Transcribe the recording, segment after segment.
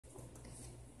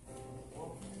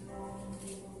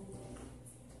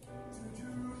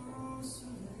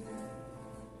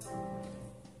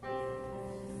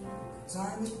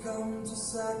time had come to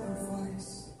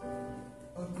sacrifice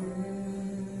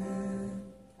again.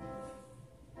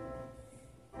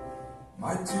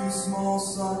 My two small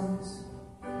sons,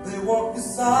 they walked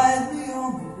beside me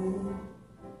on the road.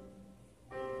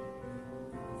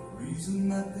 The reason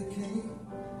that they came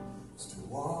was to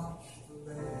watch the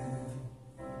land.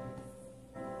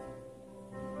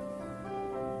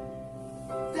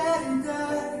 Daddy,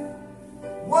 Daddy,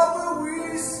 what will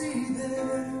we see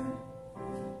there?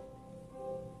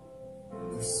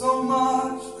 There's so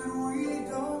much that we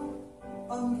don't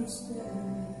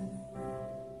understand.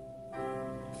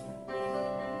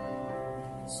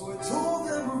 So I told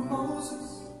them of Moses,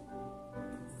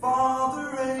 Father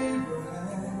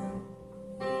Abraham.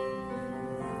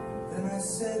 Then I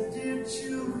said, dear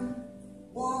children,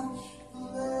 watch the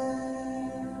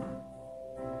land.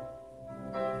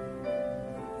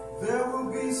 There will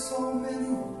be so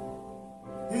many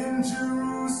in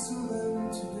Jerusalem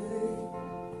today.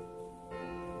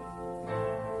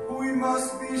 We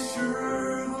must be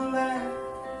sure the land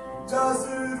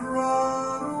doesn't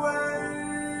run away.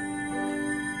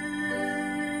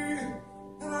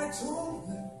 And I told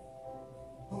them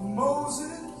of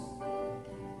Moses,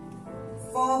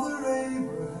 Father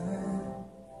Abraham.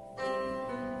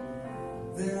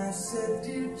 Then I said,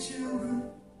 dear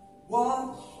children,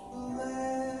 watch the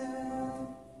land.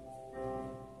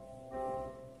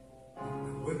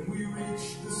 And when we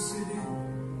reached the city,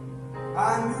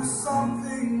 I knew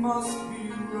something must be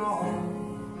wrong.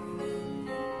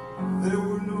 There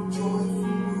were no joyful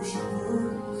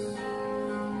worshipers,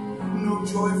 no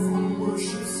joyful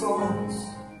worship songs.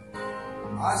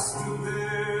 I stood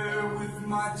there with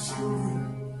my children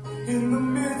in the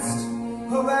midst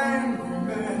of angry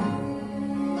men.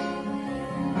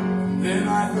 Then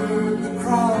I heard the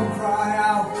crowd cry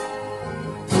out,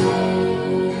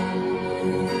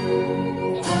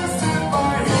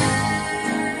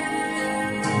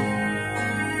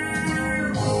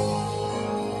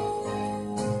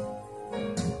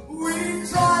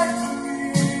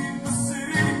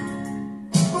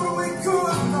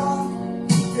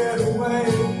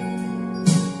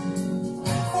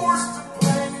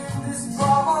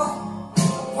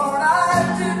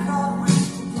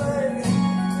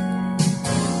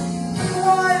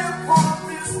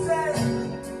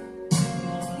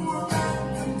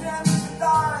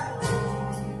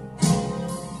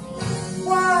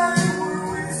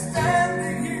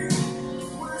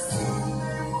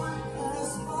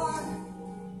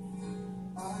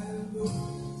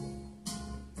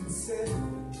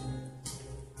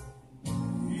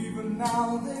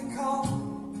 now they come.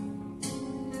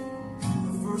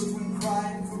 The first one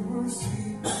cried for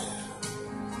mercy,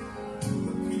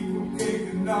 the people gave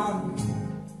him none.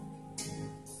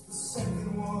 The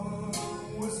second one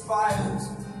was violent,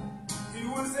 he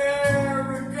was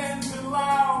arrogant and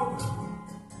loud.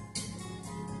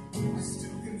 I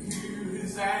still can hear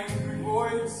his angry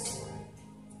voice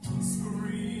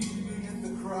screaming at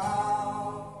the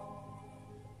crowd.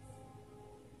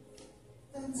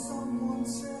 Then someone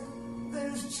said,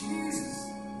 there's Jesus.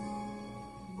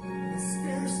 I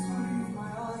scarce believe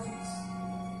my eyes.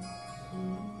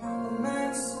 A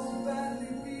man so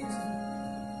badly beaten,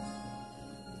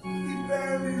 he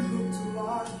barely looked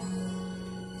alive.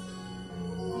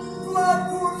 Blood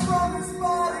poured from his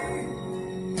body,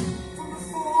 from the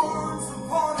thorns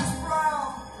upon his brow,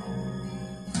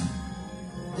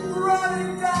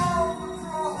 running down the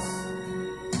cross,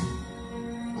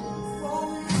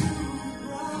 falling to the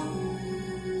ground.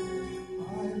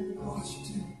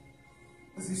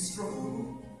 As he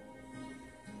struggled,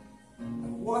 I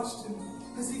watched him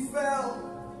as he fell.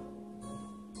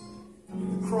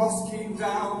 The cross came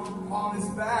down upon his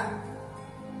back.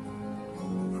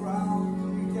 The crowd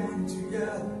began to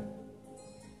yell.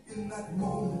 In that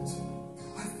moment,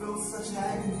 I felt such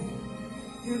agony.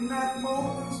 In that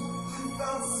moment, I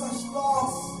felt such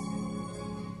loss.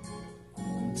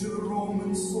 Until a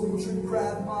Roman soldier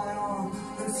grabbed my arm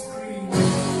and screamed,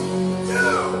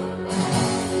 "You!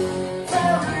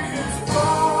 Carry his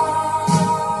cross!"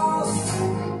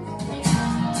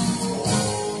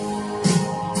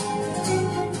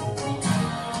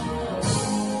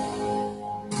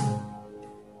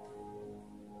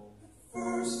 At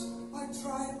first, I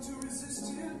tried to resist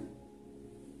him.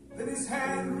 Then his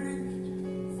hand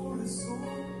reached for his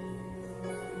sword.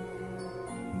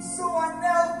 And so I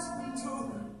knelt and took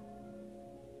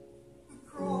the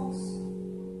cross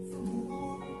from the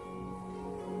Lord.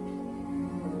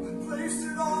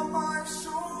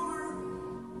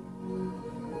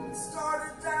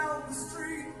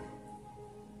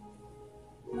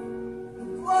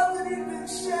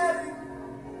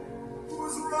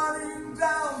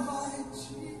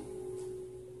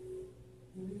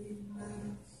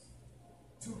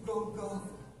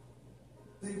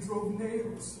 They drove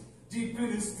nails deep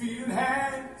in his feet and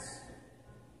hands.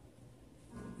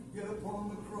 Yet upon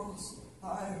the cross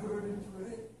I heard him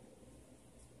pray,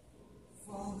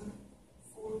 Father,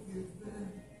 forgive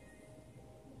them.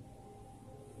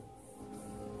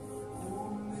 Oh,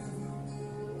 never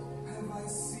have I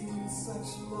seen such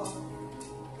love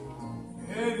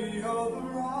in any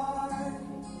other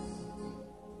eyes.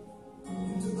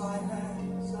 Into thy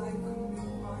hands I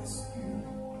commit my spirit,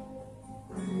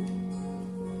 pray.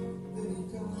 Then he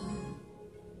died.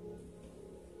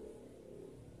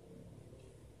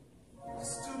 I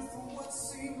stood for what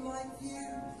seemed like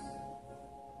years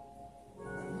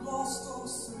and lost all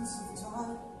sense of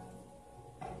time,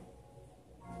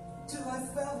 till I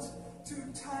felt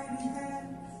two tiny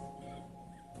hands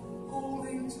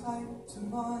holding tight to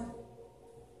mine.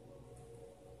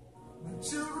 My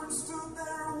children stood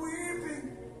there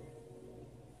weeping.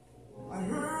 I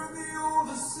heard the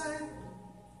oldest say,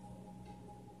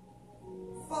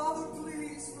 Father,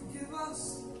 please forgive us.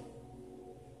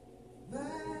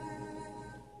 Then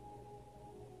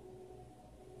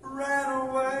ran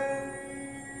away.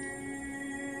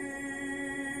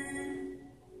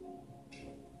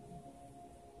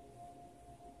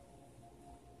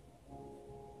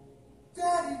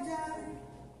 Daddy, Daddy,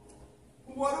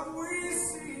 what have we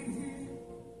seen here?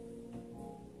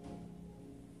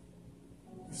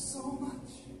 There's so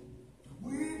much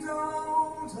we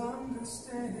don't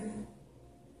understand.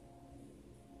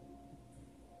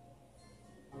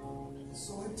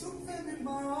 So I took them in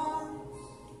my arms.